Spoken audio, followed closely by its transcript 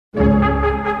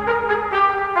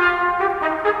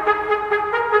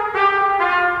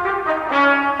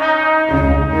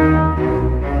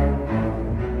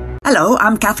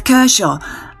I'm Kath Kershaw.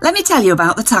 Let me tell you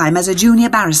about the time as a junior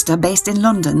barrister based in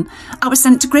London, I was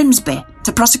sent to Grimsby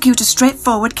to prosecute a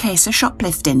straightforward case of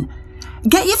shoplifting.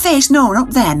 Get your face known up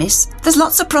there, miss. There's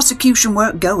lots of prosecution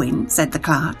work going, said the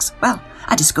clerks. Well,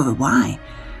 I discovered why.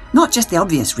 Not just the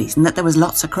obvious reason that there was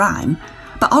lots of crime,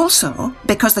 but also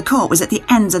because the court was at the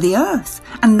ends of the earth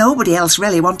and nobody else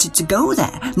really wanted to go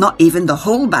there, not even the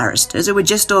Hull barristers who were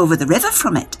just over the river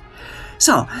from it.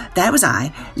 So there was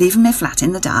I, leaving my flat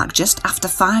in the dark just after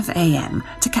 5 a.m.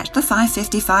 to catch the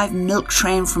 5:55 milk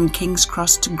train from King's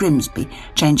Cross to Grimsby,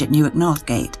 change at Newark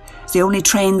Northgate. It's the only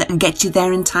train that can get you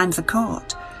there in time for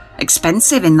court.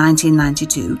 Expensive in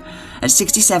 1992, at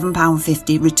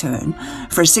 £67.50 return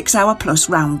for a 6-hour plus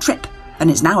round trip,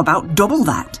 and it's now about double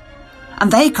that.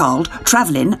 And they called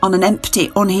travelling on an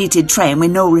empty, unheated train with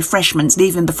no refreshments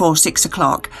leaving before 6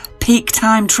 o'clock peak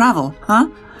time travel, huh?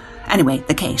 Anyway,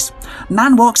 the case.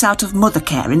 Man walks out of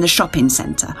Mothercare in the shopping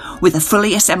centre with a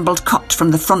fully assembled cot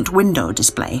from the front window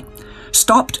display.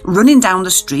 Stopped running down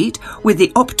the street with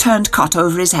the upturned cot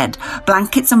over his head,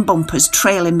 blankets and bumpers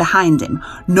trailing behind him.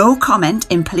 No comment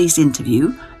in police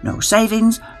interview, no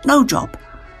savings, no job.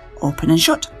 Open and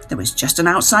shut. There was just an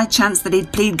outside chance that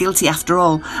he'd plead guilty after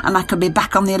all, and I could be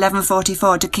back on the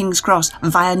 11:44 to King's Cross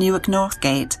via Newark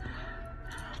Northgate.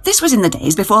 This was in the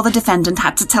days before the defendant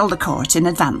had to tell the court in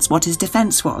advance what his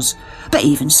defence was. But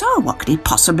even so, what could he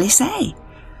possibly say?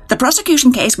 The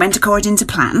prosecution case went according to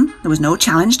plan. There was no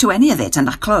challenge to any of it, and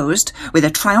I closed with a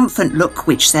triumphant look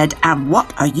which said, "And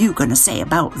what are you going to say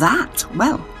about that?"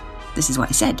 Well, this is what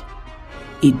he said.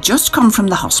 He'd just come from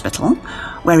the hospital,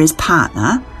 where his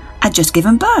partner had just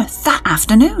given birth that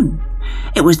afternoon.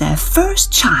 It was their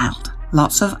first child.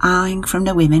 Lots of eyeing from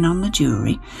the women on the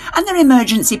jury, and their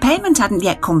emergency payment hadn't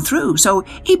yet come through, so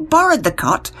he borrowed the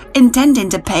cot, intending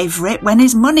to pay for it when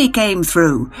his money came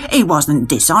through. He wasn't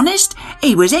dishonest,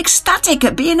 he was ecstatic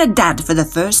at being a dad for the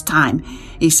first time,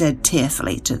 he said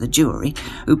tearfully to the jury,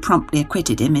 who promptly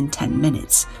acquitted him in 10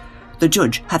 minutes. The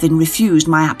judge having refused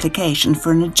my application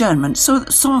for an adjournment so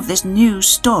that some of this news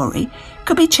story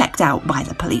could be checked out by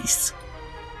the police.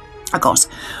 Of course,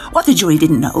 what the jury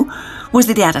didn't know was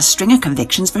that he had a string of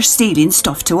convictions for stealing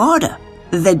stuff to order.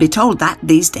 They'd be told that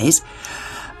these days.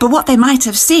 But what they might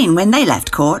have seen when they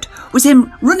left court was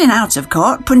him running out of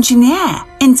court, punching the air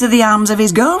into the arms of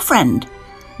his girlfriend.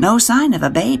 No sign of a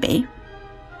baby.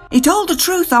 He told the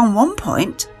truth on one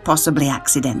point, possibly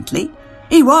accidentally.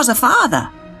 He was a father.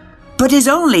 But his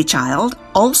only child,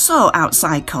 also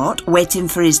outside court, waiting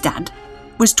for his dad,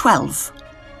 was 12.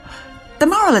 The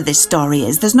moral of this story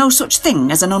is there's no such thing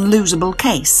as an unlosable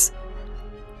case.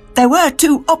 There were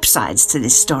 2 upsides to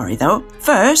this story, though.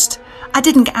 First, I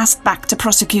didn't get asked back to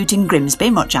prosecuting Grimsby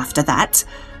much after that.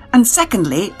 And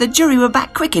secondly, the jury were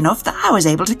back quick enough that I was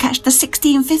able to catch the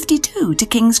 16:52 to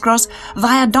King's Cross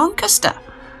via Doncaster.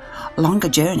 Longer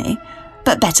journey,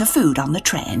 but better food on the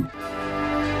train.